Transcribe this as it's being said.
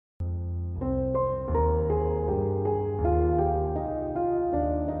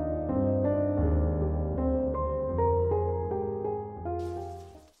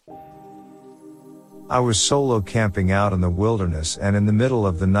I was solo camping out in the wilderness, and in the middle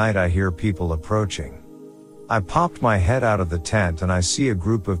of the night I hear people approaching. I popped my head out of the tent and I see a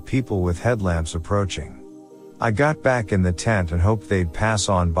group of people with headlamps approaching. I got back in the tent and hoped they'd pass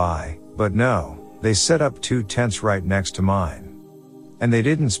on by, but no, they set up 2 tents right next to mine. And they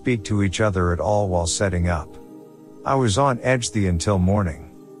didn't speak to each other at all while setting up. I was on edge until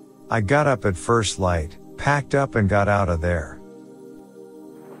morning. I got up at first light, packed up and got out of there.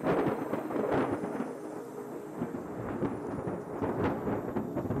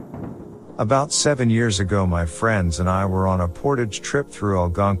 About 7 years ago, my friends and I were on a portage trip through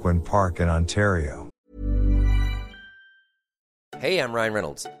Algonquin Park in Ontario. Hey, I'm Ryan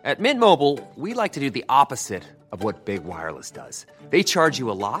Reynolds. At Mint Mobile, we like to do the opposite of what Big Wireless does. They charge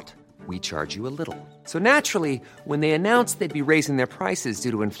you a lot, we charge you a little. So naturally, when they announced they'd be raising their prices due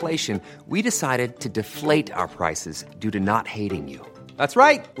to inflation, we decided to deflate our prices due to not hating you. That's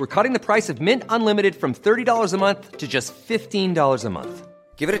right. We're cutting the price of Mint Unlimited from $30 a month to just $15 a month.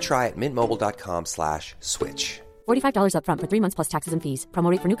 Give it a try at mintmobile.com/switch. $45 up front for 3 months plus taxes and fees. Promo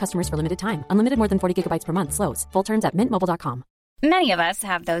rate for new customers for limited time. Unlimited more than 40 gigabytes per month slows. Full terms at mintmobile.com. Many of us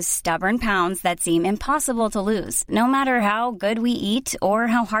have those stubborn pounds that seem impossible to lose, no matter how good we eat or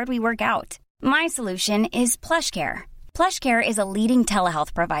how hard we work out. My solution is PlushCare. PlushCare is a leading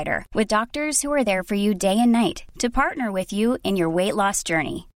telehealth provider with doctors who are there for you day and night to partner with you in your weight loss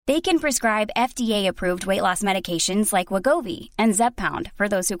journey. They can prescribe FDA-approved weight loss medications like Wegovy and Zepbound for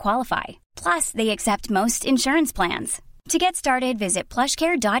those who qualify. Plus, they accept most insurance plans. To get started, visit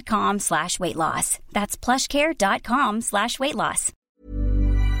plushcare.com/weightloss. That's plushcare.com/weightloss.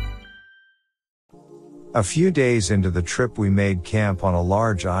 A few days into the trip, we made camp on a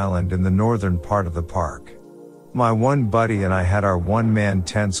large island in the northern part of the park. My one buddy and I had our one-man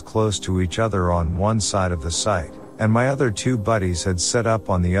tents close to each other on one side of the site, and my other 2 buddies had set up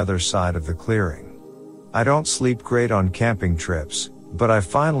on the other side of the clearing. I don't sleep great on camping trips, but I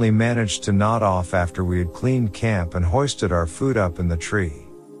finally managed to nod off after we had cleaned camp and hoisted our food up in the tree.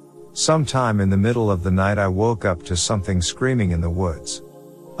 Sometime in the middle of the night I woke up to something screaming in the woods.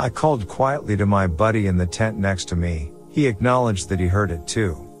 I called quietly to my buddy in the tent next to me. He acknowledged that he heard it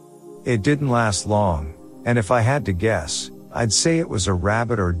too. It didn't last long, and if I had to guess, I'd say it was a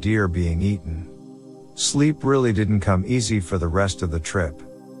rabbit or deer being eaten. Sleep really didn't come easy for the rest of the trip.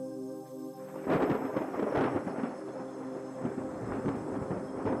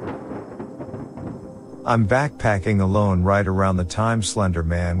 I'm backpacking alone right around the time Slender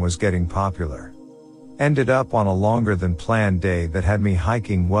Man was getting popular. Ended up on a longer than planned day that had me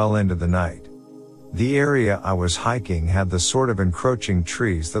hiking well into the night. The area I was hiking had the sort of encroaching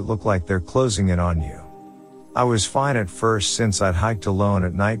trees that look like they're closing in on you. I was fine at first since I'd hiked alone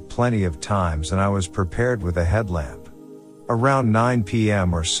at night plenty of times and I was prepared with a headlamp. Around 9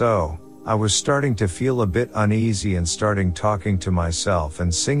 p.m. or so, I was starting to feel a bit uneasy and starting talking to myself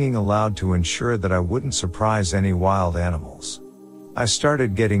and singing aloud to ensure that I wouldn't surprise any wild animals. I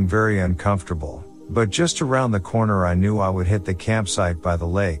started getting very uncomfortable, but just around the corner I knew I would hit the campsite by the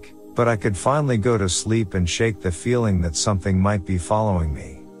lake, but I could finally go to sleep and shake the feeling that something might be following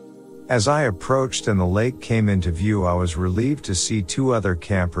me. As I approached and the lake came into view, I was relieved to see 2 other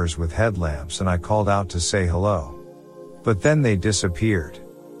campers with headlamps and I called out to say hello. But then they disappeared.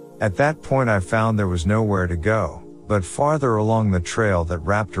 At that point I found there was nowhere to go, but farther along the trail that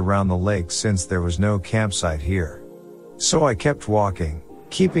wrapped around the lake since there was no campsite here. So I kept walking,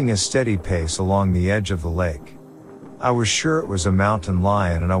 keeping a steady pace along the edge of the lake. I was sure it was a mountain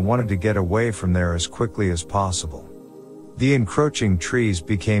lion and I wanted to get away from there as quickly as possible. The encroaching trees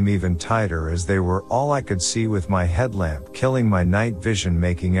became even tighter as they were all I could see with my headlamp, killing my night vision,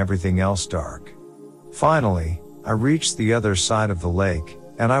 making everything else dark. Finally, I reached the other side of the lake,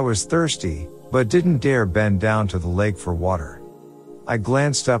 and I was thirsty, but didn't dare bend down to the lake for water. I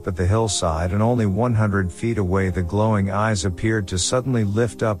glanced up at the hillside and only 100 feet away the glowing eyes appeared to suddenly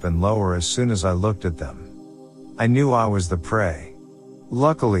lift up and lower as soon as I looked at them. I knew I was the prey.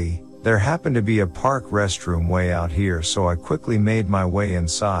 Luckily, there happened to be a park restroom way out here, so I quickly made my way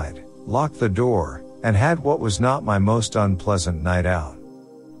inside, locked the door, and had what was not my most unpleasant night out.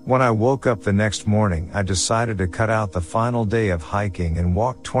 When I woke up the next morning, I decided to cut out the final day of hiking and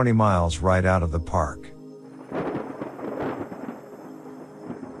walk 20 miles right out of the park.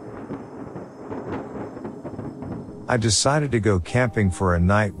 I decided to go camping for a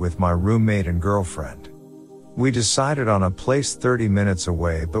night with my roommate and girlfriend. We decided on a place 30 minutes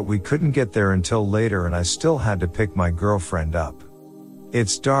away, but we couldn't get there until later and I still had to pick my girlfriend up.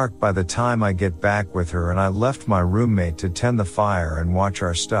 It's dark by the time I get back with her and I left my roommate to tend the fire and watch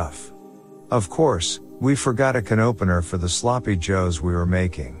our stuff. Of course, we forgot a can opener for the sloppy joes we were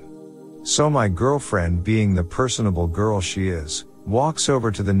making. So my girlfriend, being the personable girl she is, walks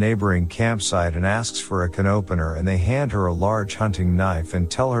over to the neighboring campsite and asks for a can opener, and they hand her a large hunting knife and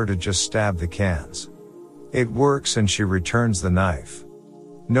tell her to just stab the cans. It works and she returns the knife.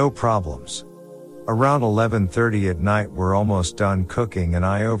 No problems. Around 11:30 at night we're almost done cooking and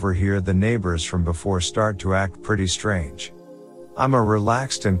I overhear the neighbors from before start to act pretty strange. I'm a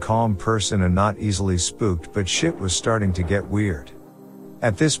relaxed and calm person and not easily spooked, but shit was starting to get weird.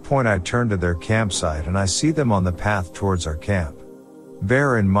 At this point I turn to their campsite and I see them on the path towards our camp.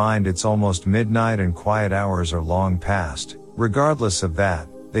 Bear in mind it's almost midnight and quiet hours are long past. Regardless of that,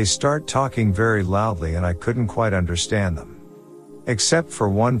 they start talking very loudly and I couldn't quite understand them. Except for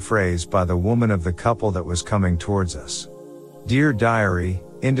one phrase by the woman of the couple that was coming towards us. Dear diary,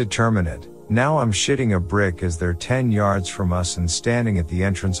 indeterminate, now I'm shitting a brick as they're 10 yards from us and standing at the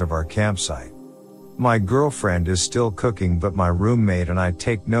entrance of our campsite. My girlfriend is still cooking, but my roommate and I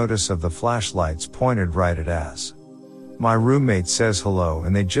take notice of the flashlights pointed right at us. My roommate says hello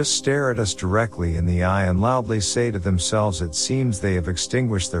and they just stare at us directly in the eye and loudly say to themselves it seems they have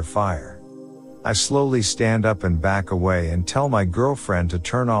extinguished their fire. I slowly stand up and back away and tell my girlfriend to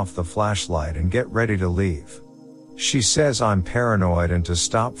turn off the flashlight and get ready to leave. She says I'm paranoid and to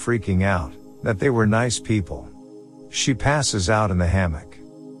stop freaking out, that they were nice people. She passes out in the hammock.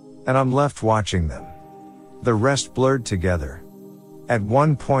 And I'm left watching them. The rest blurred together. At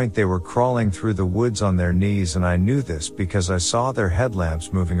one point they were crawling through the woods on their knees and I knew this because I saw their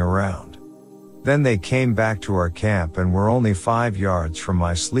headlamps moving around. Then they came back to our camp and were only 5 yards from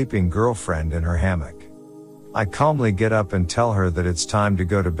my sleeping girlfriend in her hammock. I calmly get up and tell her that it's time to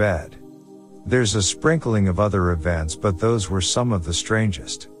go to bed. There's a sprinkling of other events, but those were some of the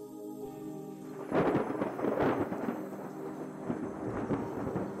strangest.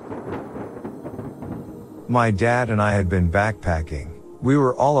 My dad and I had been backpacking. We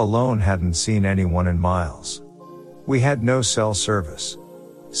were all alone, hadn't seen anyone in miles. We had no cell service.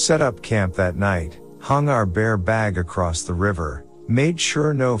 Set up camp that night, hung our bear bag across the river, made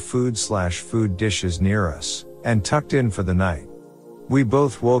sure no food dishes near us, and tucked in for the night. We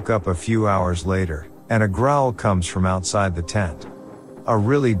both woke up a few hours later, and a growl comes from outside the tent. A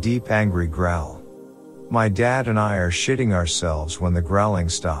really deep, angry growl. My dad and I are shitting ourselves when the growling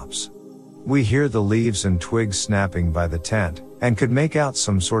stops. We hear the leaves and twigs snapping by the tent, and could make out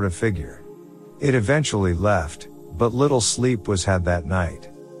some sort of figure. It eventually left, but little sleep was had that night.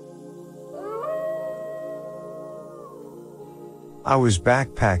 I was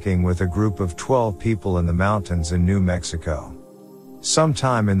backpacking with a group of 12 people in the mountains in New Mexico.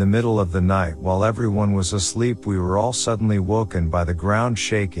 Sometime in the middle of the night while everyone was asleep we were all suddenly woken by the ground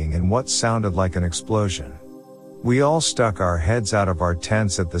shaking and what sounded like an explosion. We all stuck our heads out of our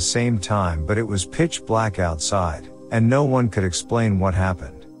tents at the same time, but it was pitch black outside, and no one could explain what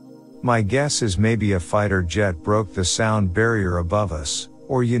happened. My guess is maybe a fighter jet broke the sound barrier above us,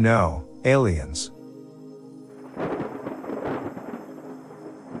 or aliens.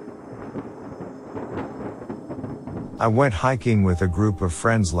 I went hiking with a group of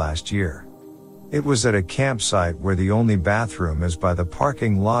friends last year. It was at a campsite where the only bathroom is by the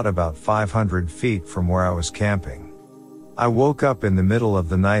parking lot about 500 feet from where I was camping. I woke up in the middle of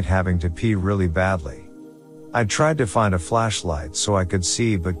the night having to pee really badly. I tried to find a flashlight so I could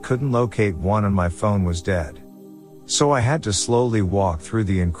see but couldn't locate one and my phone was dead. So I had to slowly walk through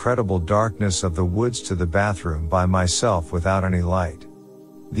the incredible darkness of the woods to the bathroom by myself without any light.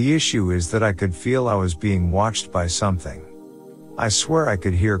 The issue is that I could feel I was being watched by something. I swear I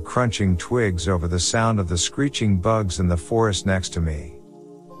could hear crunching twigs over the sound of the screeching bugs in the forest next to me.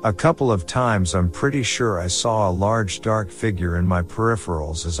 A couple of times I'm pretty sure I saw a large dark figure in my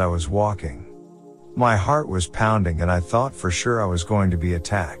peripherals as I was walking. My heart was pounding and I thought for sure I was going to be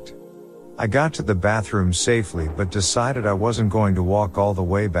attacked. I got to the bathroom safely but decided I wasn't going to walk all the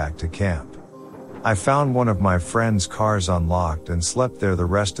way back to camp. I found one of my friend's cars unlocked and slept there the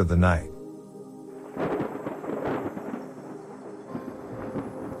rest of the night.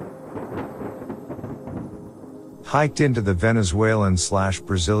 Hiked into the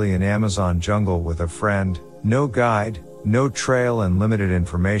Venezuelan/Brazilian Amazon jungle with a friend, no guide, no trail and limited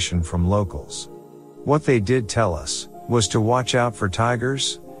information from locals. What they did tell us was to watch out for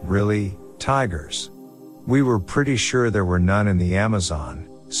tigers. Really, tigers. We were pretty sure there were none in the Amazon,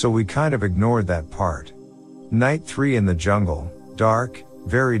 so we kind of ignored that part. Night 3 in the jungle, dark,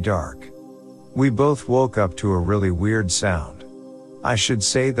 very dark. We both woke up to a really weird sound. I should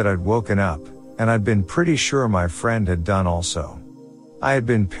say that I'd woken up, and I'd been pretty sure my friend had done also. I had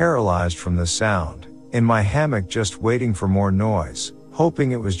been paralyzed from the sound, in my hammock just waiting for more noise,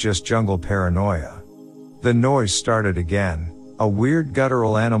 hoping it was just jungle paranoia. The noise started again, A weird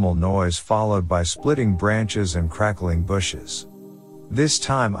guttural animal noise followed by splitting branches and crackling bushes. This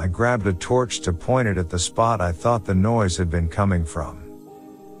time I grabbed a torch to point it at the spot I thought the noise had been coming from.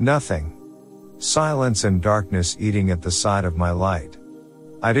 Nothing. Silence and darkness eating at the side of my light.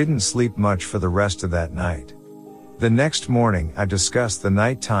 I didn't sleep much for the rest of that night. The next morning I discussed the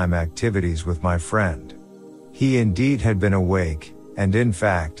nighttime activities with my friend. He indeed had been awake, and in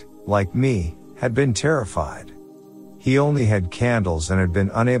fact, like me, had been terrified. He only had candles and had been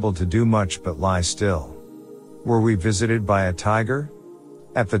unable to do much but lie still. Were we visited by a tiger?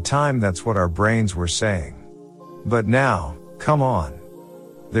 At the time that's what our brains were saying. But now, come on.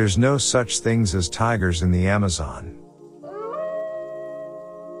 There's no such things as tigers in the Amazon.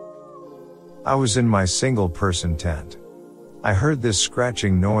 I was in my single-person tent. I heard this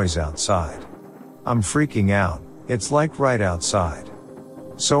scratching noise outside. I'm freaking out, it's like right outside.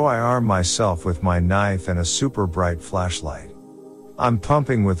 So I arm myself with my knife and a super bright flashlight. I'm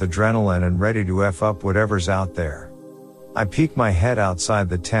pumping with adrenaline and ready to F up whatever's out there. I peek my head outside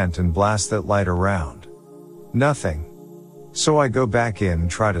the tent and blast that light around. Nothing. So I go back in and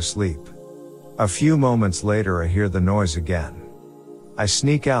try to sleep. A few moments later I hear the noise again. I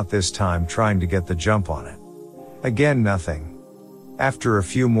sneak out this time trying to get the jump on it. Again nothing. After a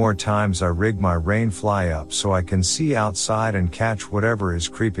few more times I rig my rain fly up so I can see outside and catch whatever is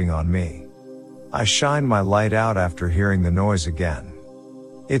creeping on me. I shine my light out after hearing the noise again.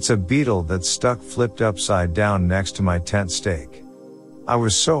 It's a beetle that's stuck flipped upside down next to my tent stake. I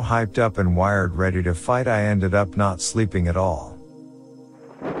was so hyped up and wired ready to fight I ended up not sleeping at all.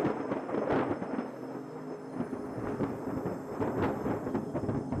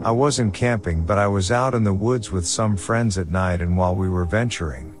 I wasn't camping but I was out in the woods with some friends at night, and while we were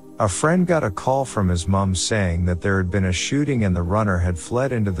venturing, a friend got a call from his mom saying that there had been a shooting and the runner had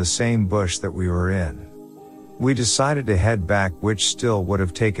fled into the same bush that we were in. We decided to head back, which still would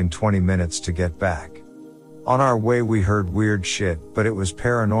have taken 20 minutes to get back. On our way we heard weird shit, but it was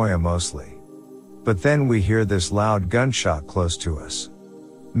paranoia mostly. But then we hear this loud gunshot close to us.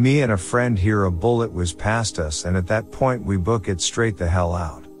 Me and a friend hear a bullet whiz past us, and at that point we book it straight the hell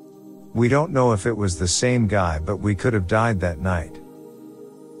out. We don't know if it was the same guy, but we could have died that night.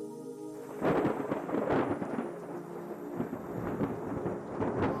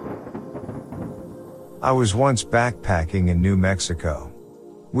 I was once backpacking in New Mexico.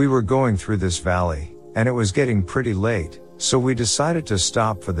 We were going through this valley, and it was getting pretty late, so we decided to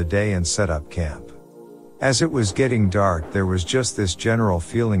stop for the day and set up camp. As it was getting dark, there was just this general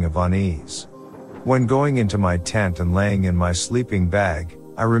feeling of unease. When going into my tent and laying in my sleeping bag,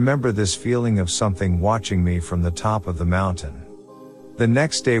 I remember this feeling of something watching me from the top of the mountain. The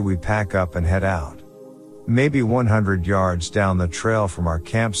next day we pack up and head out. Maybe 100 yards down the trail from our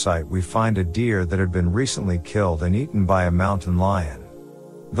campsite we find a deer that had been recently killed and eaten by a mountain lion.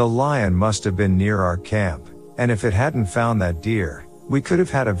 The lion must have been near our camp, and if it hadn't found that deer, we could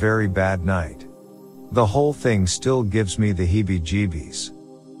have had a very bad night. The whole thing still gives me the heebie-jeebies.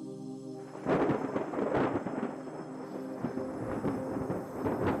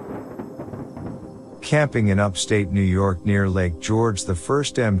 Camping in upstate New York near Lake George the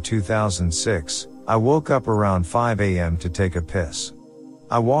 1st 2006, I woke up around 5 a.m. to take a piss.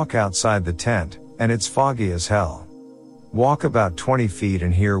 I walk outside the tent, and it's foggy as hell. Walk about 20 feet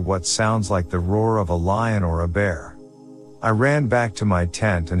and hear what sounds like the roar of a lion or a bear. I ran back to my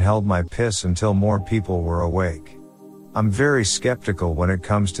tent and held my piss until more people were awake. I'm very skeptical when it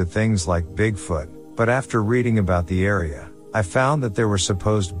comes to things like Bigfoot, but after reading about the area, I found that there were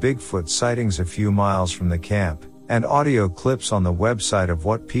supposed Bigfoot sightings a few miles from the camp, and audio clips on the website of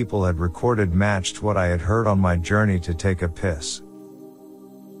what people had recorded matched what I had heard on my journey to take a piss.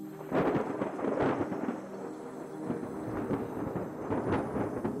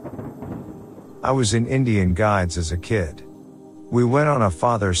 I was in Indian Guides as a kid. We went on a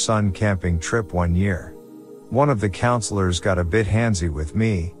father-son camping trip one year. One of the counselors got a bit handsy with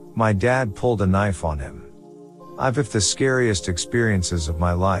me. My dad pulled a knife on him. I've had the scariest experiences of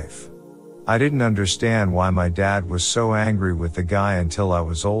my life. I didn't understand why my dad was so angry with the guy until I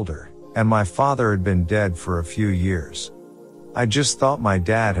was older, and my father had been dead for a few years. I just thought my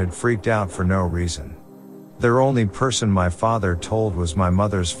dad had freaked out for no reason. The only person my father told was my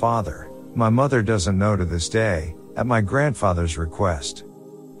mother's father. My mother doesn't know to this day, at my grandfather's request.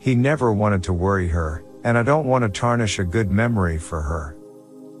 He never wanted to worry her, and I don't want to tarnish a good memory for her.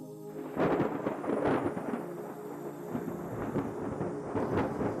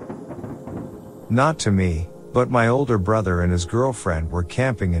 Not to me, but my older brother and his girlfriend were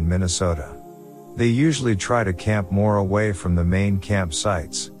camping in Minnesota. They usually try to camp more away from the main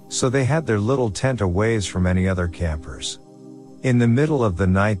campsites, so they had their little tent a ways from any other campers. In the middle of the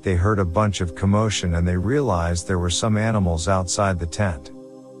night they heard a bunch of commotion and they realized there were some animals outside the tent.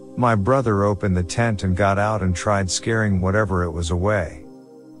 My brother opened the tent and got out and tried scaring whatever it was away.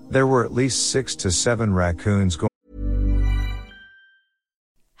 There were at least 6 to 7 raccoons going.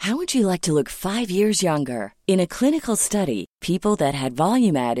 How would you like to look 5 years younger? In a clinical study, people that had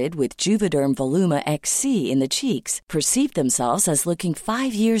volume added with Juvederm Voluma XC in the cheeks perceived themselves as looking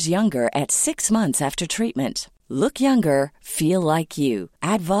 5 years younger at 6 months after treatment. Look younger, feel like you.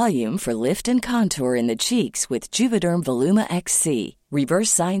 Add volume for lift and contour in the cheeks with Juvederm Voluma XC.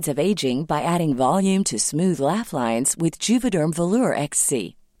 Reverse signs of aging by adding volume to smooth laugh lines with Juvederm Volure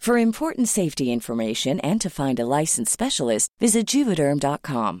XC. For important safety information and to find a licensed specialist, visit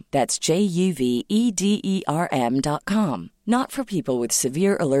Juvederm.com. That's JUVEDERM.com. Not for people with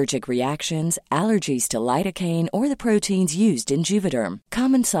severe allergic reactions, allergies to lidocaine, or the proteins used in Juvederm.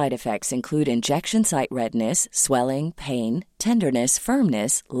 Common side effects include injection site redness, swelling, pain, tenderness,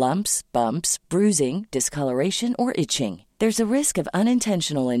 firmness, lumps, bumps, bruising, discoloration, or itching. There's a risk of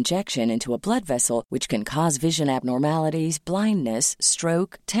unintentional injection into a blood vessel, which can cause vision abnormalities, blindness,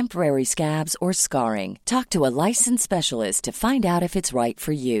 stroke, temporary scabs, or scarring. Talk to a licensed specialist to find out if it's right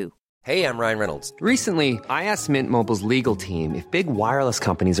for you. Hey, I'm Ryan Reynolds. Recently, I asked Mint Mobile's legal team if big wireless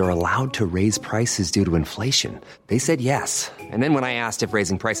companies are allowed to raise prices due to inflation. They said yes. And then when I asked if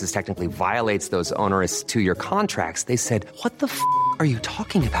raising prices technically violates those onerous 2-year contracts, they said, "What the f*** are you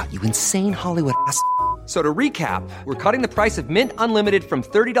talking about, you insane Hollywood ass?" So to recap, we're cutting the price of Mint Unlimited from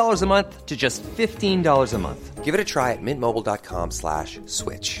 $30 a month to just $15 a month. Give it a try at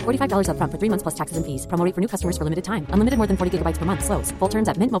mintmobile.com/switch. $45 up front for 3 months plus taxes and fees. Promo rate for new customers for limited time. Unlimited more than 40 gigabytes per month slows. Full terms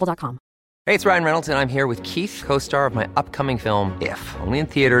at mintmobile.com. Hey, it's Ryan Reynolds, and I'm here with Keith, co-star of my upcoming film, If, only in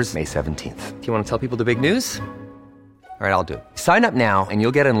theaters May 17th. Do you want to tell people the big news? All right, I'll do it. Sign up now and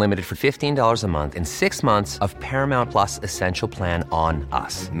you'll get unlimited for $15 a month and 6 months of Paramount Plus Essential Plan on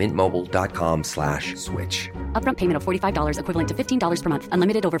us. Mintmobile.com/switch. Upfront payment of $45 equivalent to $15 per month.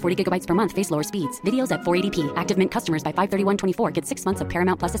 Unlimited over 40 gigabytes per month. Face lower speeds. Videos at 480p. Active Mint customers by 531.24 get 6 months of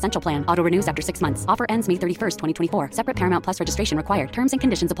Paramount Plus Essential Plan. Auto renews after 6 months. Offer ends May 31st, 2024. Separate Paramount Plus registration required. Terms and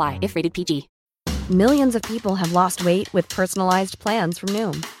conditions apply if rated PG. Millions of people have lost weight with personalized plans from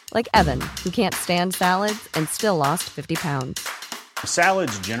Noom. Like Evan, who can't stand salads and still lost 50 pounds.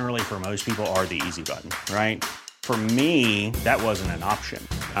 Salads generally for most people are the easy button, right? For me, that wasn't an option.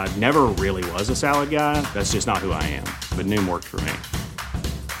 I never really was a salad guy. That's just not who I am. But Noom worked for me.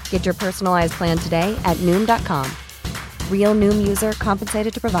 Get your personalized plan today at Noom.com. Real Noom user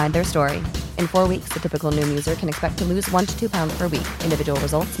compensated to provide their story. In 4 weeks, the typical Noom user can expect to lose 1 to 2 pounds per week. Individual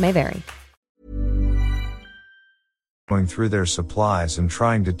results may vary. Going through their supplies and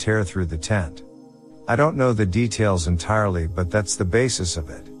trying to tear through the tent. I don't know the details entirely, but that's the basis of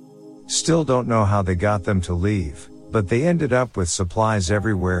it. Still don't know how they got them to leave, but they ended up with supplies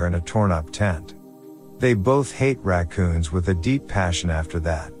everywhere in a torn up tent. They both hate raccoons with a deep passion after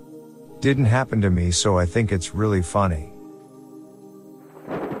that. Didn't happen to me, so I think it's really funny.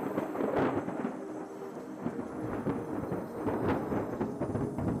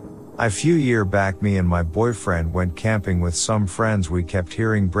 A few years back, me and my boyfriend went camping with some friends. We kept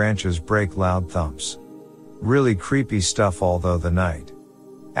hearing branches break, loud thumps. Really creepy stuff all through the night.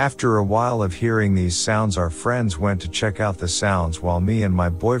 After a while of hearing these sounds, our friends went to check out the sounds while me and my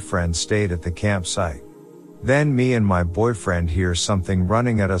boyfriend stayed at the campsite. Then me and my boyfriend hear something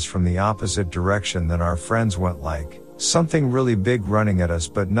running at us from the opposite direction. Then our friends went like, something really big running at us,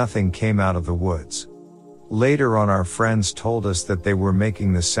 but nothing came out of the woods. Later on, our friends told us that they were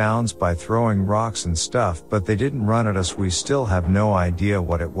making the sounds by throwing rocks and stuff, but they didn't run at us. We still have no idea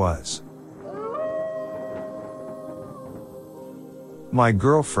what it was. My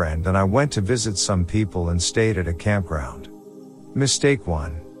girlfriend and I went to visit some people and stayed at a campground. Mistake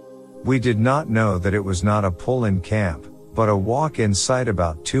 1. We did not know that it was not a pull-in camp, but a walk-in site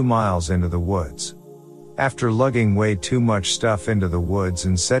about 2 miles into the woods. After lugging way too much stuff into the woods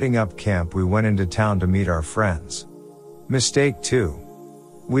and setting up camp, we went into town to meet our friends. Mistake 2.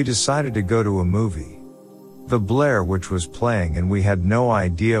 We decided to go to a movie. The Blair Witch was playing and we had no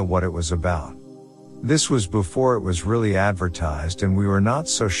idea what it was about. This was before it was really advertised and we were not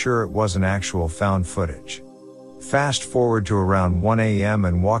so sure it wasn't actual found footage. Fast forward to around 1 a.m.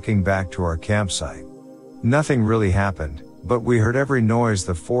 and walking back to our campsite. Nothing really happened, but we heard every noise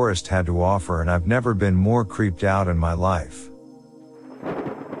the forest had to offer, and I've never been more creeped out in my life.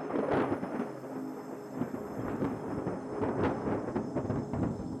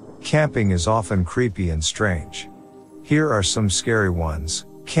 Camping is often creepy and strange. Here are some scary ones.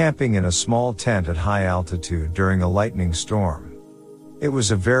 Camping in a small tent at high altitude during a lightning storm. It was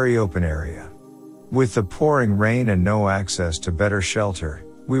a very open area. With the pouring rain and no access to better shelter,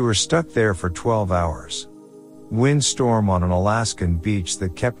 we were stuck there for 12 hours. Windstorm on an Alaskan beach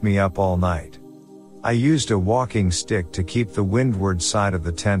that kept me up all night. I used a walking stick to keep the windward side of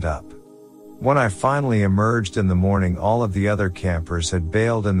the tent up. When I finally emerged in the morning, all of the other campers had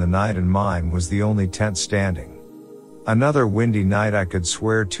bailed in the night and mine was the only tent standing. Another windy night, I could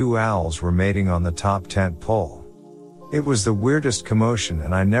swear 2 owls were mating on the top tent pole. It was the weirdest commotion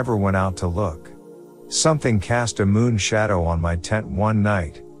and I never went out to look. Something cast a moon shadow on my tent one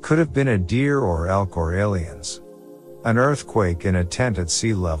night, could have been a deer or elk or aliens. An earthquake in a tent at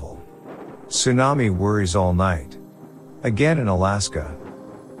sea level. Tsunami worries all night. Again in Alaska.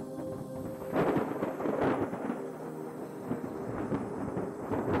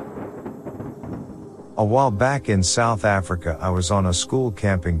 A while back in South Africa, I was on a school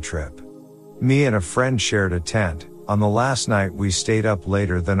camping trip. Me and a friend shared a tent. On the last night we stayed up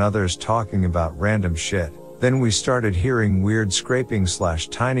later than others talking about random shit. Then we started hearing weird scraping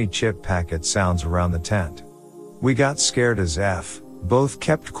 / tiny chip packet sounds around the tent. We got scared as F, both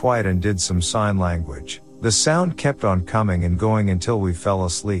kept quiet and did some sign language. The sound kept on coming and going until we fell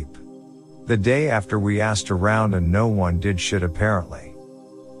asleep. The day after we asked around and no one did shit apparently.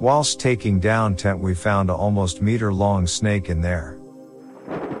 Whilst taking down tent we found a almost meter-long snake in there.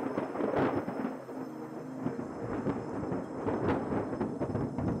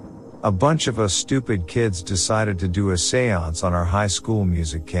 A bunch of us stupid kids decided to do a seance on our high school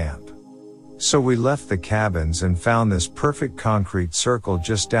music camp. So we left the cabins and found this perfect concrete circle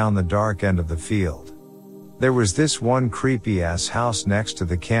just down the dark end of the field. There was this one creepy ass house next to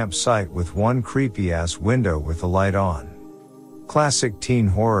the campsite with one creepy ass window with the light on. Classic teen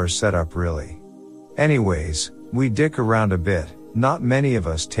horror setup really. Anyways, we dick around a bit, not many of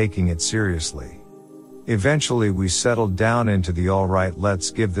us taking it seriously. Eventually we settled down into the alright, let's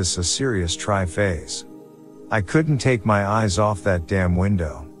give this a serious try phase. I couldn't take my eyes off that damn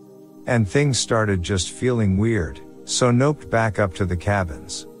window. And things started just feeling weird, so noped back up to the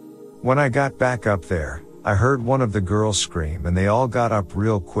cabins. When I got back up there, I heard one of the girls scream and they all got up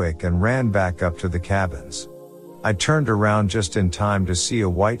real quick and ran back up to the cabins. I turned around just in time to see a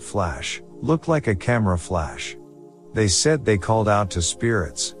white flash, looked like a camera flash. They said they called out to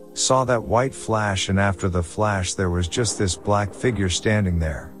spirits, saw that white flash, and after the flash there was just this black figure standing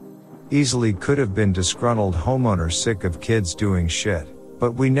there. Easily could have been disgruntled homeowners sick of kids doing shit,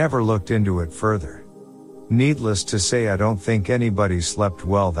 but we never looked into it further. Needless to say, I don't think anybody slept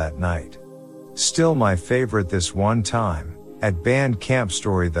well that night. Still my favorite this one time, at band camp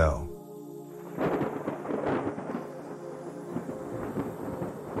story though.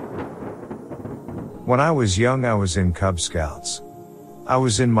 When I was young I was in Cub Scouts. I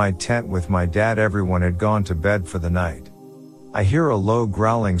was in my tent with my dad, everyone had gone to bed for the night. I hear a low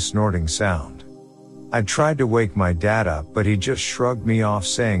growling snorting sound. I tried to wake my dad up but he just shrugged me off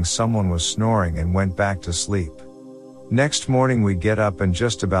saying someone was snoring and went back to sleep. Next morning we get up and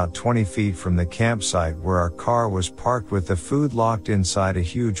just about 20 feet from the campsite where our car was parked with the food locked inside, a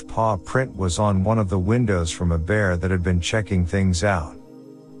huge paw print was on one of the windows from a bear that had been checking things out.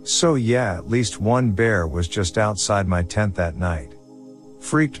 So yeah, at least one bear was just outside my tent that night.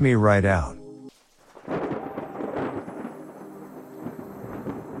 Freaked me right out.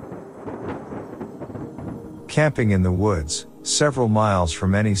 Camping in the woods, several miles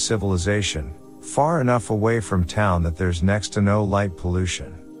from any civilization, far enough away from town that there's next to no light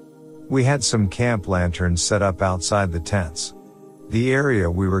pollution. We had some camp lanterns set up outside the tents. The area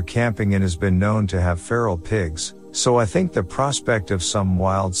we were camping in has been known to have feral pigs, so I think the prospect of some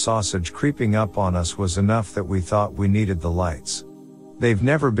wild sausage creeping up on us was enough that we thought we needed the lights. They've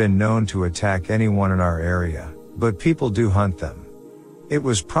never been known to attack anyone in our area, but people do hunt them. It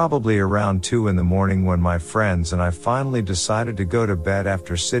was probably around 2 in the morning when my friends and I finally decided to go to bed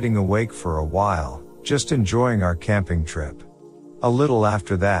after sitting awake for a while, just enjoying our camping trip. A little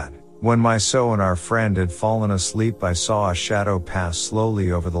after that, when my so and our friend had fallen asleep, I saw a shadow pass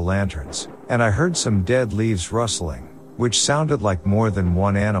slowly over the lanterns, and I heard some dead leaves rustling, which sounded like more than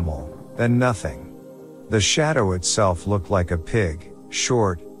one animal, then nothing. The shadow itself looked like a pig,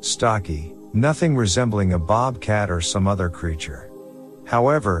 short, stocky, nothing resembling a bobcat or some other creature.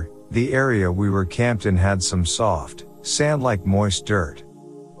 However, the area we were camped in had some soft, sand-like moist dirt.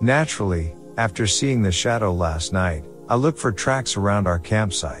 Naturally, after seeing the shadow last night, I looked for tracks around our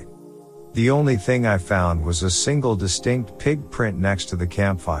campsite. The only thing I found was a single distinct pig print next to the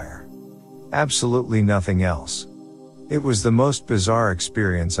campfire. Absolutely nothing else. It was the most bizarre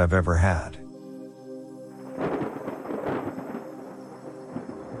experience I've ever had.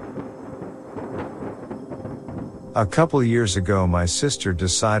 A couple years ago my sister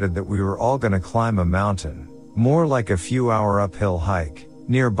decided that we were all gonna climb a mountain, more like a few-hour uphill hike,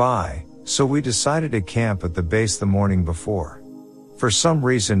 nearby, so we decided to camp at the base the morning before. For some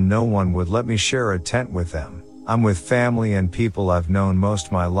reason no one would let me share a tent with them. I'm with family and people I've known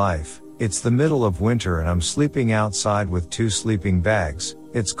most my life. It's the middle of winter and I'm sleeping outside with 2 sleeping bags.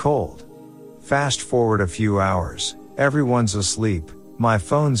 It's cold. Fast forward a few hours, everyone's asleep, my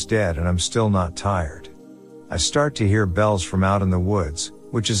phone's dead and I'm still not tired. I start to hear bells from out in the woods,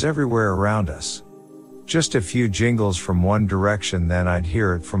 which is everywhere around us. Just a few jingles from one direction, then I'd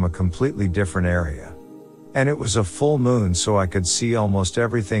hear it from a completely different area. And it was a full moon, so I could see almost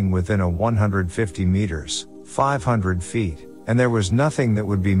everything within a 150 meters, 500 feet, and there was nothing that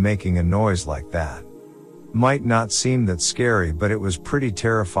would be making a noise like that. Might not seem that scary, but it was pretty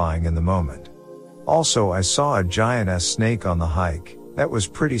terrifying in the moment. Also, I saw a giant snake on the hike. That was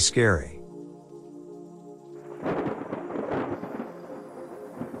pretty scary.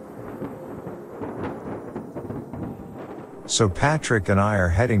 So Patrick and I are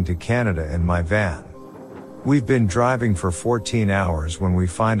heading to Canada in my van. We've been driving for 14 hours when we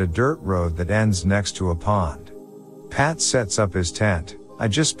find a dirt road that ends next to a pond. Pat sets up his tent. I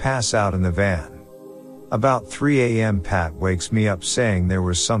just pass out in the van. About 3 a.m. Pat wakes me up saying there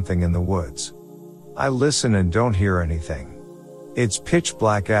was something in the woods. I listen and don't hear anything. It's pitch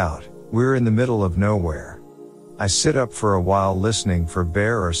black out. We're in the middle of nowhere. I sit up for a while listening for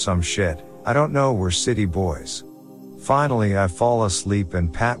bear or some shit. I don't know, we're city boys. Finally I fall asleep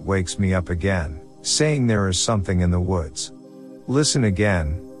and Pat wakes me up again, saying there is something in the woods. Listen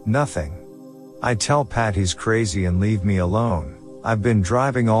again, nothing. I tell Pat he's crazy and leave me alone. I've been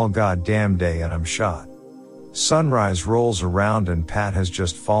driving all goddamn day and I'm shot. Sunrise rolls around and Pat has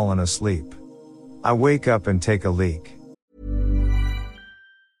just fallen asleep. I wake up and take a leak.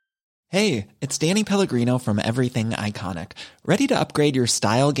 Hey, it's Danny Pellegrino from Everything Iconic. Ready to upgrade your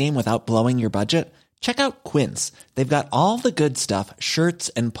style game without blowing your budget? Check out Quince. They've got all the good stuff, shirts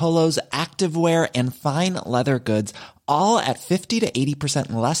and polos, activewear, and fine leather goods, all at 50 to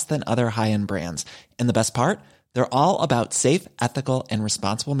 80% less than other high-end brands. And the best part? They're all about safe, ethical, and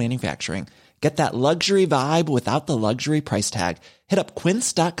responsible manufacturing. Get that luxury vibe without the luxury price tag. Hit up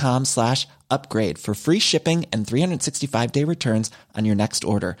quince.com/upgrade for free shipping and 365-day returns on your next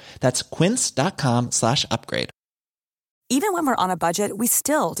order. That's quince.com/upgrade. Even when we're on a budget, we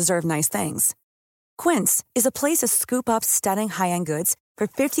still deserve nice things. Quince is a place to scoop up stunning high-end goods for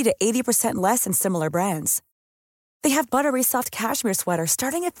 50 to 80% less than similar brands. They have buttery soft cashmere sweaters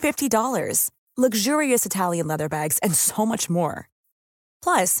starting at $50, luxurious Italian leather bags, and so much more.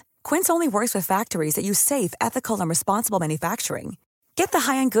 Plus, Quince only works with factories that use safe, ethical, and responsible manufacturing. Get the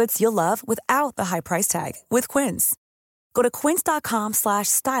high-end goods you'll love without the high price tag with Quince. Go to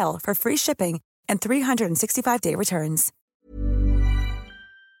quince.com/style for free shipping and 365-day returns.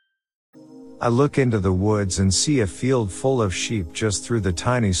 I look into the woods and see a field full of sheep just through the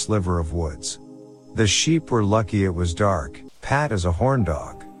tiny sliver of woods. The sheep were lucky it was dark. Pat is a horn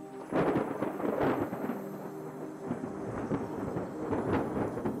dog.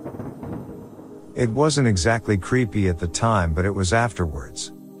 It wasn't exactly creepy at the time, but it was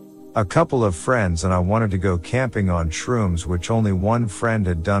afterwards. A couple of friends and I wanted to go camping on shrooms, which only one friend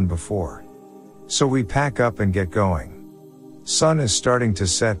had done before. So we pack up and get going. Sun is starting to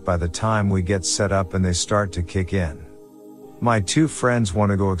set by the time we get set up and they start to kick in. My 2 friends want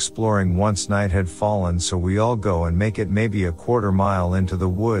to go exploring once night had fallen, so we all go and make it maybe a quarter mile into the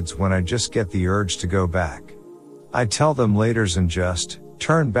woods when I just get the urge to go back. I tell them laters and just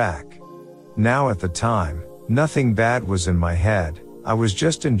turn back. Now at the time, nothing bad was in my head. I was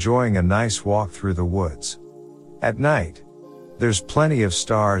just enjoying a nice walk through the woods. At night, there's plenty of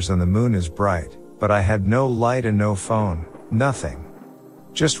stars and the moon is bright, but I had no light and no phone, nothing.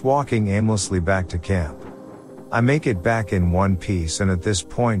 Just walking aimlessly back to camp. I make it back in one piece and at this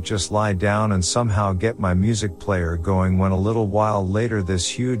point just lie down and somehow get my music player going when a little while later this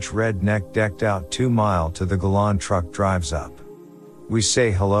huge redneck decked out 2-mile to the Galan truck drives up. We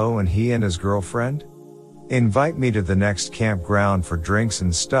say hello and he and his girlfriend invite me to the next campground for drinks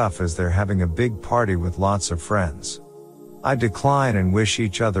and stuff as they're having a big party with lots of friends. I decline and wish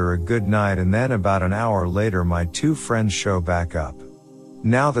each other a good night, and then about an hour later my 2 friends show back up.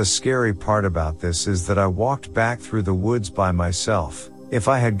 Now the scary part about this is that I walked back through the woods by myself. If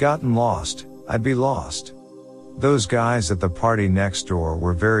I had gotten lost, I'd be lost. Those guys at the party next door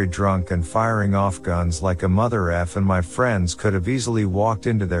were very drunk and firing off guns like a mother F, and my friends could have easily walked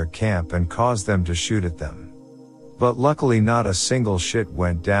into their camp and caused them to shoot at them. But luckily not a single shit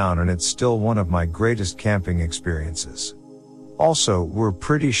went down and it's still one of my greatest camping experiences. Also, we're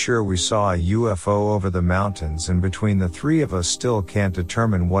pretty sure we saw a UFO over the mountains, and between the three of us still can't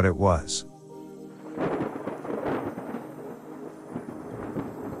determine what it was.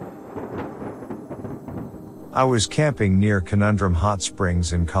 I was camping near Conundrum Hot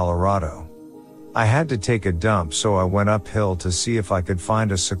Springs in Colorado. I had to take a dump, so I went uphill to see if I could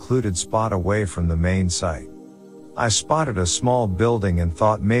find a secluded spot away from the main site. I spotted a small building and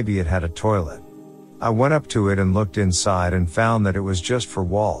thought maybe it had a toilet. I went up to it and looked inside and found that it was just for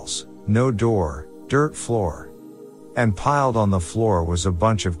walls, no door, dirt floor. And piled on the floor was a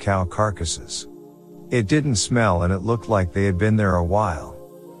bunch of cow carcasses. It didn't smell and it looked like they had been there a while.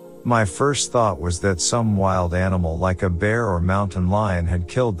 My first thought was that some wild animal like a bear or mountain lion had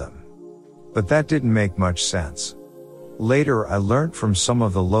killed them. But that didn't make much sense. Later I learnt from some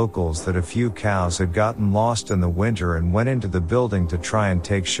of the locals that a few cows had gotten lost in the winter and went into the building to try and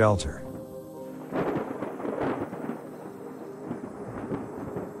take shelter.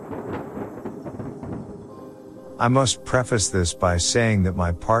 I must preface this by saying that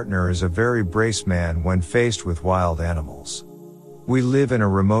my partner is a very brave man when faced with wild animals. We live in a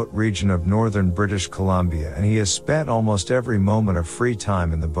remote region of northern British Columbia and he has spent almost every moment of free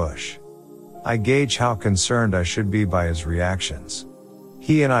time in the bush. I gauge how concerned I should be by his reactions.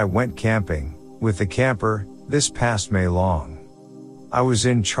 He and I went camping, with the camper, this past May long. I was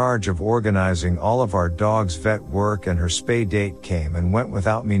in charge of organizing all of our dog's vet work and her spay date came and went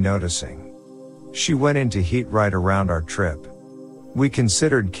without me noticing. She went into heat right around our trip. We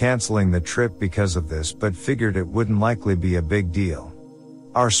considered canceling the trip because of this but figured it wouldn't likely be a big deal.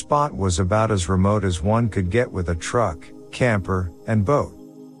 Our spot was about as remote as one could get with a truck, camper, and boat.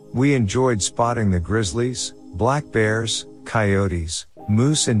 We enjoyed spotting the grizzlies, black bears, coyotes,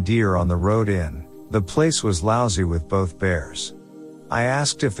 moose and deer on the road in. The place was lousy with both bears. I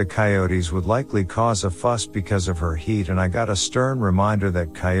asked if the coyotes would likely cause a fuss because of her heat and I got a stern reminder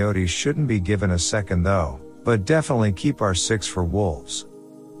that coyotes shouldn't be given a second though, but definitely keep our six for wolves.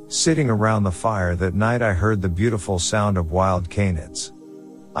 Sitting around the fire that night I heard the beautiful sound of wild canids.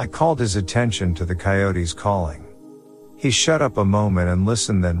 I called his attention to the coyotes calling. He shut up a moment and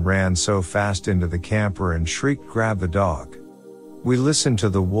listened, then ran so fast into the camper and shrieked, "Grab the dog." We listened to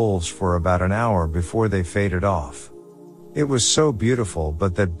the wolves for about an hour before they faded off. It was so beautiful,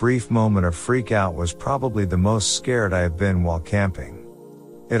 but that brief moment of freak out was probably the most scared I have been while camping.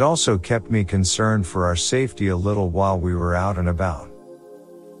 It also kept me concerned for our safety a little while we were out and about.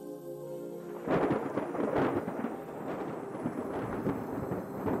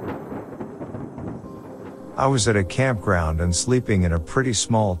 I was at a campground and sleeping in a pretty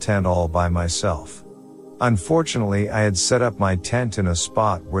small tent all by myself. Unfortunately, I had set up my tent in a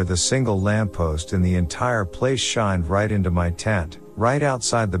spot where the single lamppost in the entire place shined right into my tent, right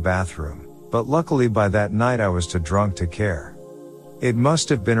outside the bathroom, but luckily by that night I was too drunk to care. It must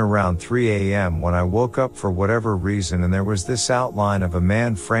have been around 3 a.m. when I woke up for whatever reason and there was this outline of a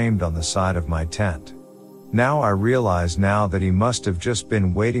man framed on the side of my tent. Now I realize now that he must have just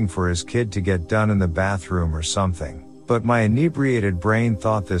been waiting for his kid to get done in the bathroom or something. But my inebriated brain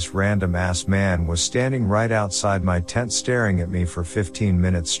thought this random ass man was standing right outside my tent staring at me for 15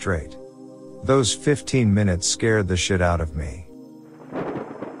 minutes straight. Those 15 minutes scared the shit out of me.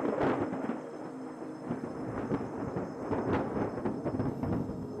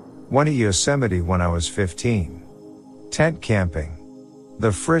 Went to Yosemite when I was 15. Tent camping.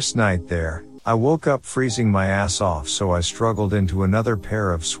 The first night there, I woke up freezing my ass off, so I struggled into another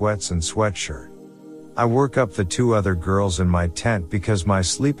pair of sweats and sweatshirt. I woke up the two other girls in my tent because my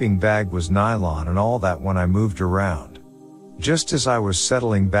sleeping bag was nylon and all that when I moved around. Just as I was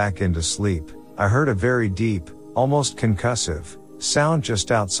settling back into sleep, I heard a very deep, almost concussive, sound just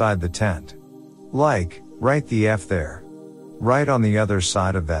outside the tent. Like, right the F there. Right on the other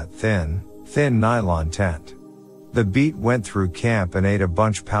side of that thin nylon tent. The beat went through camp and ate a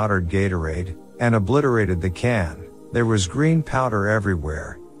bunch powdered Gatorade, and obliterated the can. There was green powder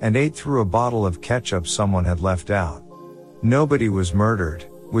everywhere, and ate through a bottle of ketchup someone had left out. Nobody was murdered,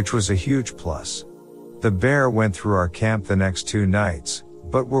 which was a huge plus. The bear went through our camp the next 2 nights,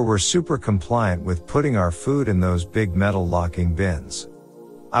 but we were super compliant with putting our food in those big metal locking bins.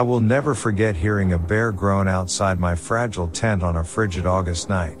 I will never forget hearing a bear groan outside my fragile tent on a frigid August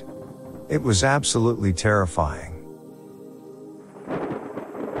night. It was absolutely terrifying.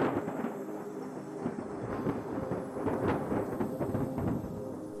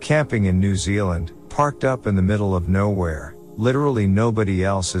 Camping in New Zealand, parked up in the middle of nowhere, literally nobody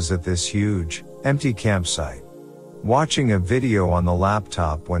else is at this huge, empty campsite. Watching a video on the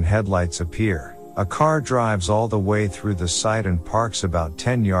laptop when headlights appear, a car drives all the way through the site and parks about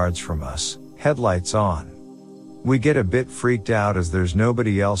 10 yards from us, headlights on. We get a bit freaked out as there's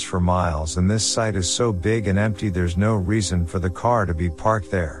nobody else for miles and this site is so big and empty there's no reason for the car to be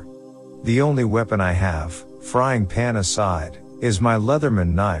parked there. The only weapon I have, frying pan aside, is my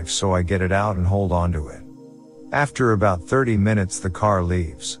Leatherman knife, so I get it out and hold onto it. After about 30 minutes the car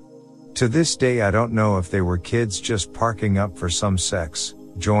leaves. To this day I don't know if they were kids just parking up for some sex,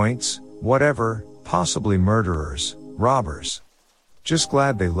 joints, whatever, possibly murderers, robbers. Just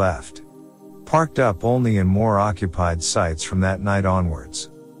glad they left. Parked up only in more occupied sites from that night onwards.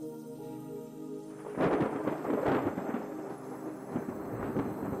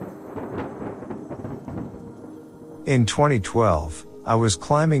 In 2012, I was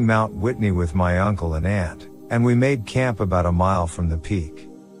climbing Mount Whitney with my uncle and aunt, and we made camp about a mile from the peak.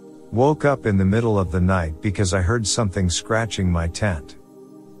 Woke up in the middle of the night because I heard something scratching my tent.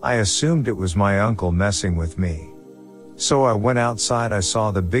 I assumed it was my uncle messing with me. So I went outside. I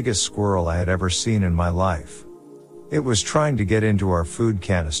saw the biggest squirrel I had ever seen in my life. It was trying to get into our food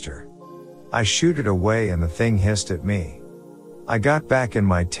canister. I shooed it away and the thing hissed at me. I got back in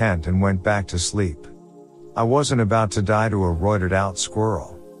my tent and went back to sleep. I wasn't about to die to a roided out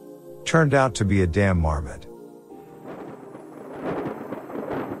squirrel. Turned out to be a damn marmot.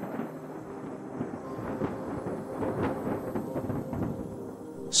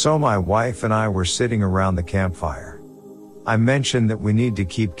 So my wife and I were sitting around the campfire. I mentioned that we need to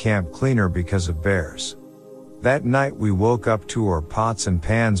keep camp cleaner because of bears. That night we woke up to our pots and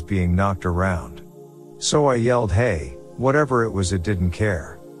pans being knocked around. So I yelled, "Hey, whatever it was, it didn't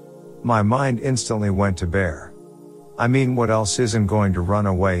care." My mind instantly went to bear. I mean, what else isn't going to run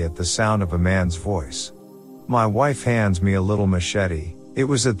away at the sound of a man's voice? My wife hands me a little machete. It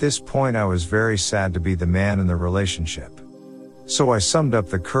was at this point I was very sad to be the man in the relationship. So I summed up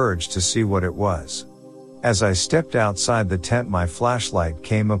the courage to see what it was. As I stepped outside the tent, my flashlight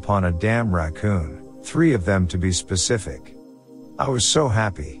came upon a damn raccoon, 3 of them to be specific. I was so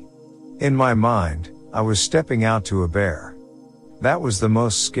happy. In my mind, I was stepping out to a bear. That was the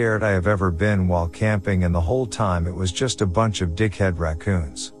most scared I have ever been while camping, and the whole time it was just a bunch of dickhead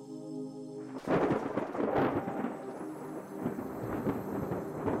raccoons.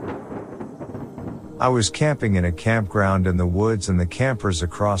 I was camping in a campground in the woods, and the campers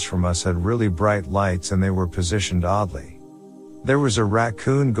across from us had really bright lights and they were positioned oddly. There was a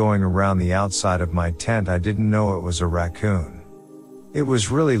raccoon going around the outside of my tent. I didn't know it was a raccoon. It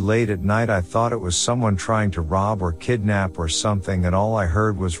was really late at night. I thought it was someone trying to rob or kidnap or something, and all I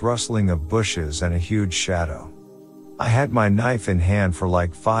heard was rustling of bushes and a huge shadow. I had my knife in hand for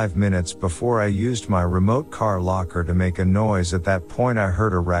like 5 minutes before I used my remote car locker to make a noise. At that point I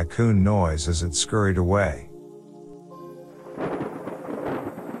heard a raccoon noise as it scurried away.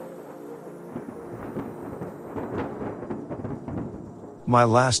 My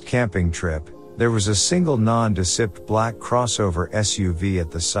last camping trip, there was a single nondescript black crossover SUV at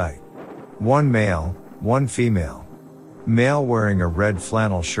the site. 1 male, 1 female. Male wearing a red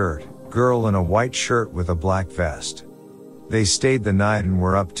flannel shirt, girl in a white shirt with a black vest. They stayed the night and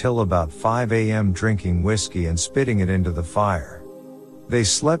were up till about 5 a.m. drinking whiskey and spitting it into the fire. They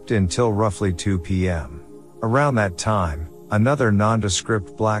slept until roughly 2 p.m. Around that time, another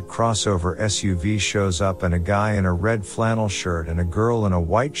nondescript black crossover SUV shows up, and a guy in a red flannel shirt and a girl in a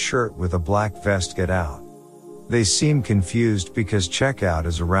white shirt with a black vest get out. They seem confused because checkout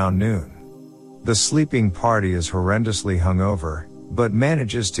is around noon. The sleeping party is horrendously hungover, but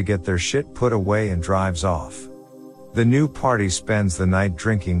manages to get their shit put away and drives off. The new party spends the night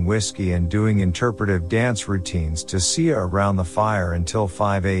drinking whiskey and doing interpretive dance routines to Sia around the fire until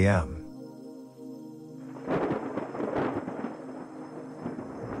 5 a.m.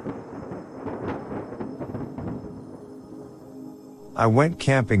 I went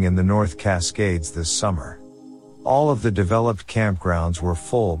camping in the North Cascades this summer. All of the developed campgrounds were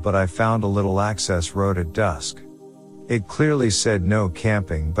full, but I found a little access road at dusk. It clearly said no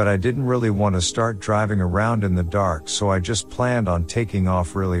camping, but I didn't really want to start driving around in the dark, so I just planned on taking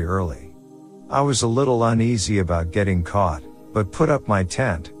off really early. I was a little uneasy about getting caught, but put up my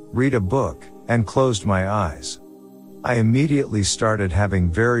tent, read a book, and closed my eyes. I immediately started having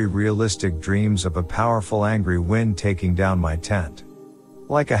very realistic dreams of a powerful angry wind taking down my tent.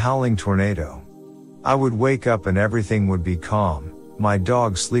 Like a howling tornado. I would wake up and everything would be calm, my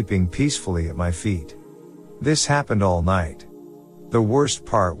dog sleeping peacefully at my feet. This happened all night. The worst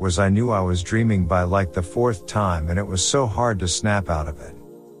part was I knew I was dreaming by like the 4th time, and it was so hard to snap out of it.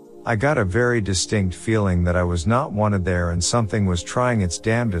 I got a very distinct feeling that I was not wanted there and something was trying its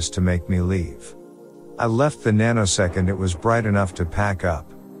damnedest to make me leave. I left the nanosecond it was bright enough to pack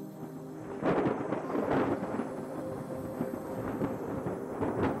up.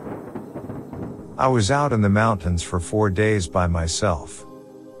 I was out in the mountains for 4 days by myself.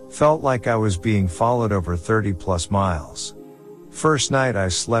 Felt like I was being followed over 30 plus miles. First night I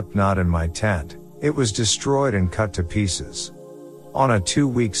slept not in my tent, it was destroyed and cut to pieces. On a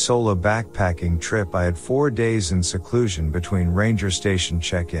 2-week solo backpacking trip I had 4 days in seclusion between ranger station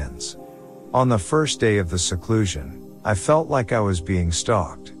check-ins. On the first day of the seclusion, I felt like I was being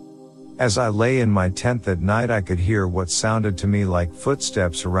stalked. As I lay in my tent that night I could hear what sounded to me like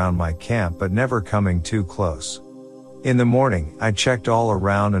footsteps around my camp but never coming too close. In the morning, I checked all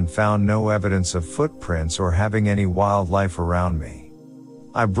around and found no evidence of footprints or having any wildlife around me.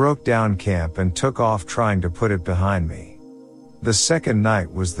 I broke down camp and took off trying to put it behind me. The second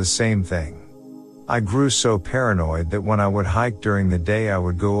night was the same thing. I grew so paranoid that when I would hike during the day I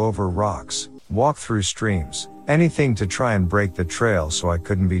would go over rocks, walk through streams, anything to try and break the trail so I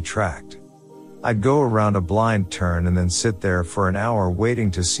couldn't be tracked. I'd go around a blind turn and then sit there for an hour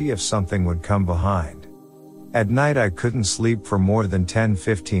waiting to see if something would come behind. At night I couldn't sleep for more than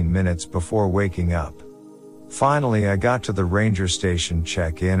 10-15 minutes before waking up. Finally I got to the ranger station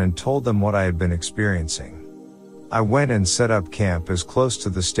check-in and told them what I had been experiencing. I went and set up camp as close to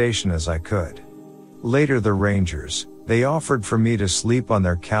the station as I could. Later the rangers, they offered for me to sleep on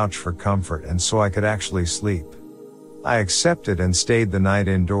their couch for comfort and so I could actually sleep. I accepted and stayed the night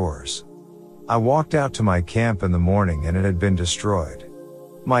indoors. I walked out to my camp in the morning and it had been destroyed.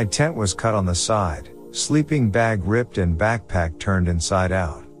 My tent was cut on the side, sleeping bag ripped and backpack turned inside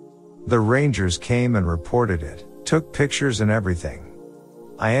out. The rangers came and reported it, took pictures and everything.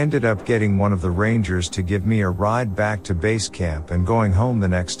 I ended up getting one of the rangers to give me a ride back to base camp and going home the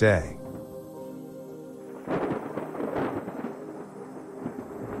next day.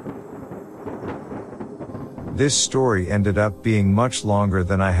 This story ended up being much longer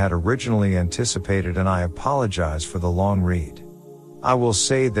than I had originally anticipated and I apologize for the long read. I will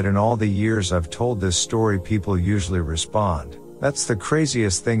say that in all the years I've told this story people usually respond, "That's the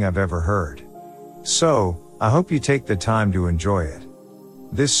craziest thing I've ever heard." So, I hope you take the time to enjoy it.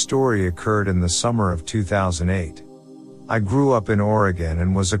 This story occurred in the summer of 2008. I grew up in Oregon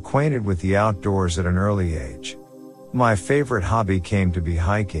and was acquainted with the outdoors at an early age. My favorite hobby came to be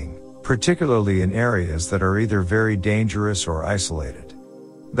hiking, particularly in areas that are either very dangerous or isolated.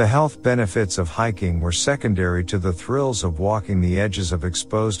 The health benefits of hiking were secondary to the thrills of walking the edges of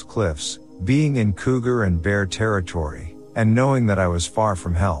exposed cliffs, being in cougar and bear territory, and knowing that I was far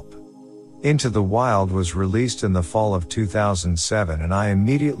from help. Into the Wild was released in the fall of 2007 and I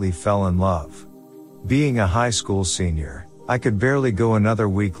immediately fell in love. Being a high school senior, I could barely go another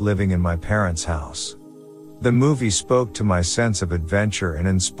week living in my parents' house. The movie spoke to my sense of adventure and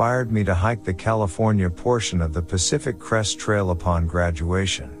inspired me to hike the California portion of the Pacific Crest Trail upon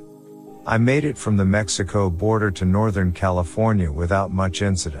graduation. I made it from the Mexico border to Northern California without much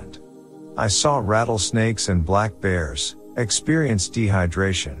incident. I saw rattlesnakes and black bears, experienced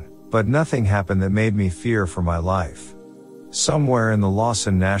dehydration, but nothing happened that made me fear for my life. Somewhere in the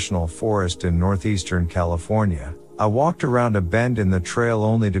Lawson National Forest in northeastern California, I walked around a bend in the trail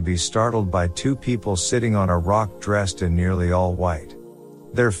only to be startled by two people sitting on a rock dressed in nearly all white.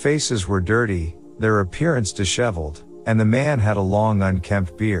 Their faces were dirty, their appearance disheveled, and the man had a long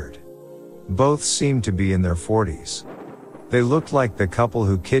unkempt beard. Both seemed to be in their 40s. They looked like the couple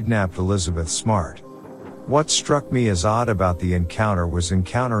who kidnapped Elizabeth Smart. What struck me as odd about the encounter was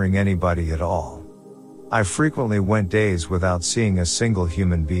encountering anybody at all. I frequently went days without seeing a single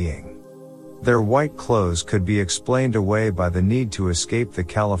human being. Their white clothes could be explained away by the need to escape the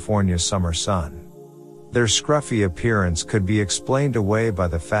California summer sun. Their scruffy appearance could be explained away by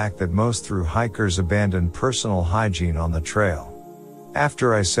the fact that most thru hikers abandon personal hygiene on the trail.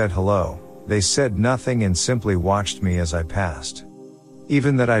 After I said hello, they said nothing and simply watched me as I passed.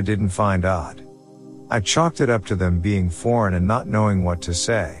 Even that I didn't find odd. I chalked it up to them being foreign and not knowing what to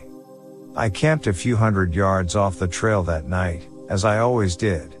say. I camped a few hundred yards off the trail that night, as I always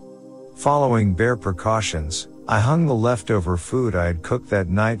did. Following bare precautions, I hung the leftover food I had cooked that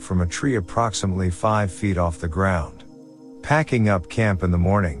night from a tree approximately 5 feet off the ground. Packing up camp in the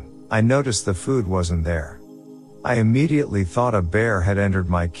morning, I noticed the food wasn't there. I immediately thought a bear had entered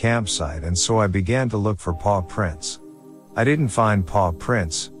my campsite and so I began to look for paw prints. I didn't find paw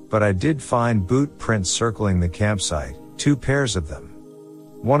prints, but I did find boot prints circling the campsite, 2 pairs of them.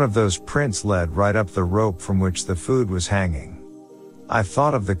 One of those prints led right up the rope from which the food was hanging. I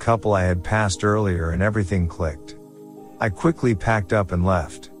thought of the couple I had passed earlier and everything clicked. I quickly packed up and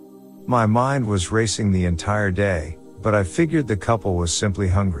left. My mind was racing the entire day, but I figured the couple was simply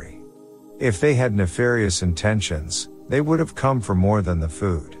hungry. If they had nefarious intentions, they would have come for more than the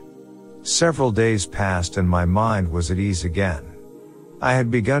food. Several days passed and my mind was at ease again. I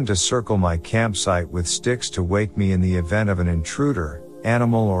had begun to circle my campsite with sticks to wake me in the event of an intruder,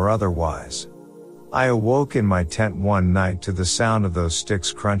 animal or otherwise. I awoke in my tent one night to the sound of those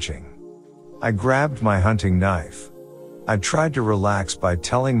sticks crunching. I grabbed my hunting knife. I tried to relax by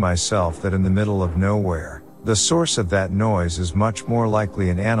telling myself that in the middle of nowhere, the source of that noise is much more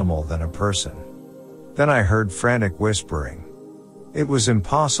likely an animal than a person. Then I heard frantic whispering. It was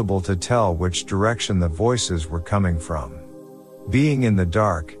impossible to tell which direction the voices were coming from. Being in the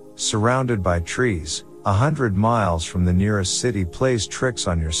dark, surrounded by trees, 100 miles from the nearest city plays tricks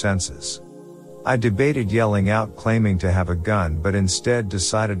on your senses. I debated yelling out claiming to have a gun, but instead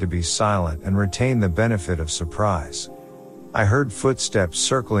decided to be silent and retain the benefit of surprise. I heard footsteps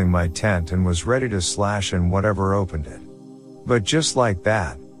circling my tent and was ready to slash in whatever opened it. But just like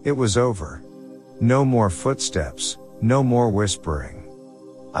that, it was over. No more footsteps, no more whispering.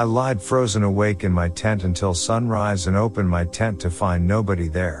 I lied frozen awake in my tent until sunrise and opened my tent to find nobody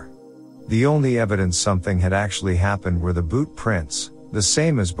there. The only evidence something had actually happened were the boot prints, the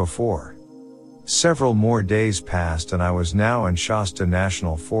same as before. Several more days passed and I was now in Shasta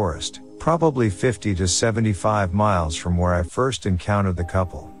National Forest, probably 50 to 75 miles from where I first encountered the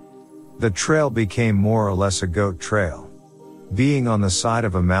couple. The trail became more or less a goat trail. Being on the side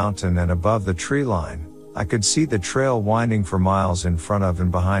of a mountain and above the tree line, I could see the trail winding for miles in front of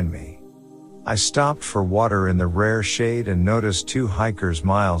and behind me. I stopped for water in the rare shade and noticed two hikers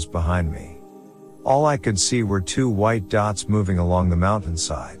miles behind me. All I could see were two white dots moving along the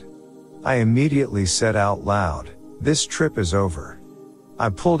mountainside. I immediately said out loud, "This trip is over." I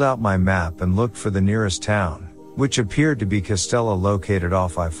pulled out my map and looked for the nearest town, which appeared to be Costella, located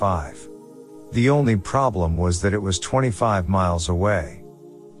off I-5. The only problem was that it was 25 miles away.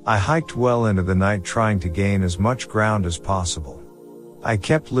 I hiked well into the night trying to gain as much ground as possible. I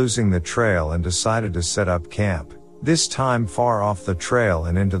kept losing the trail and decided to set up camp, this time far off the trail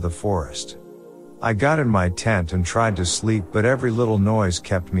and into the forest. I got in my tent and tried to sleep, but every little noise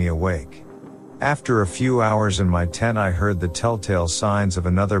kept me awake. After a few hours in my tent, I heard the telltale signs of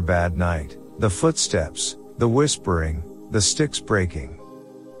another bad night: the footsteps, the whispering, the sticks breaking.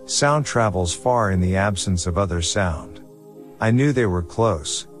 Sound travels far in the absence of other sound. I knew they were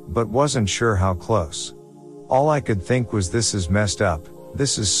close, but wasn't sure how close. All I could think was, this is messed up,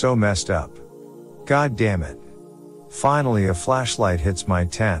 this is so messed up. God damn it. Finally a flashlight hits my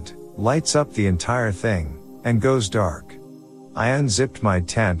tent, lights up the entire thing, and goes dark. I unzipped my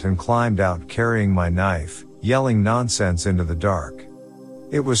tent and climbed out carrying my knife, yelling nonsense into the dark.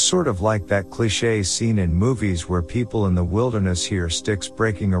 It was sort of like that cliché scene in movies where people in the wilderness hear sticks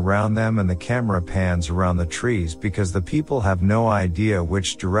breaking around them and the camera pans around the trees because the people have no idea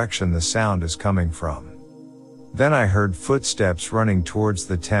which direction the sound is coming from. Then I heard footsteps running towards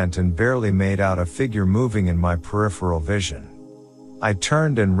the tent and barely made out a figure moving in my peripheral vision. I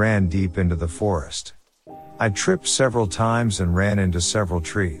turned and ran deep into the forest. I tripped several times and ran into several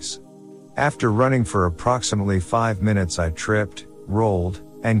trees. After running for approximately 5 minutes, I tripped, rolled,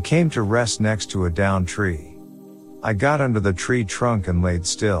 and came to rest next to a downed tree. I got under the tree trunk and laid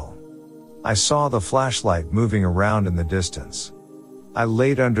still. I saw the flashlight moving around in the distance. I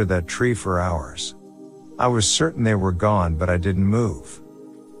laid under that tree for hours. I was certain they were gone, but I didn't move.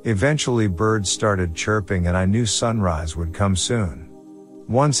 Eventually birds started chirping and I knew sunrise would come soon.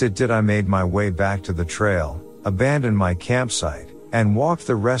 Once it did, I made my way back to the trail, abandoned my campsite, and walked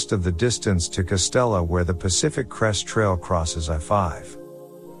the rest of the distance to Costella, where the Pacific Crest Trail crosses I-5.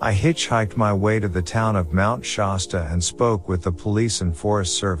 I hitchhiked my way to the town of Mount Shasta and spoke with the police and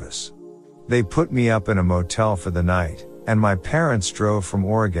Forest Service. They put me up in a motel for the night, and my parents drove from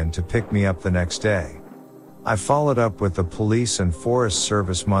Oregon to pick me up the next day. I followed up with the police and Forest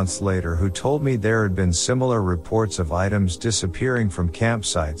Service months later, who told me there had been similar reports of items disappearing from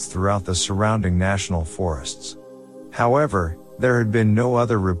campsites throughout the surrounding national forests. However, there had been no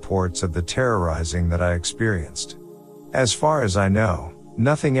other reports of the terrorizing that I experienced. As far as I know,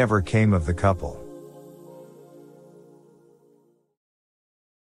 nothing ever came of the couple.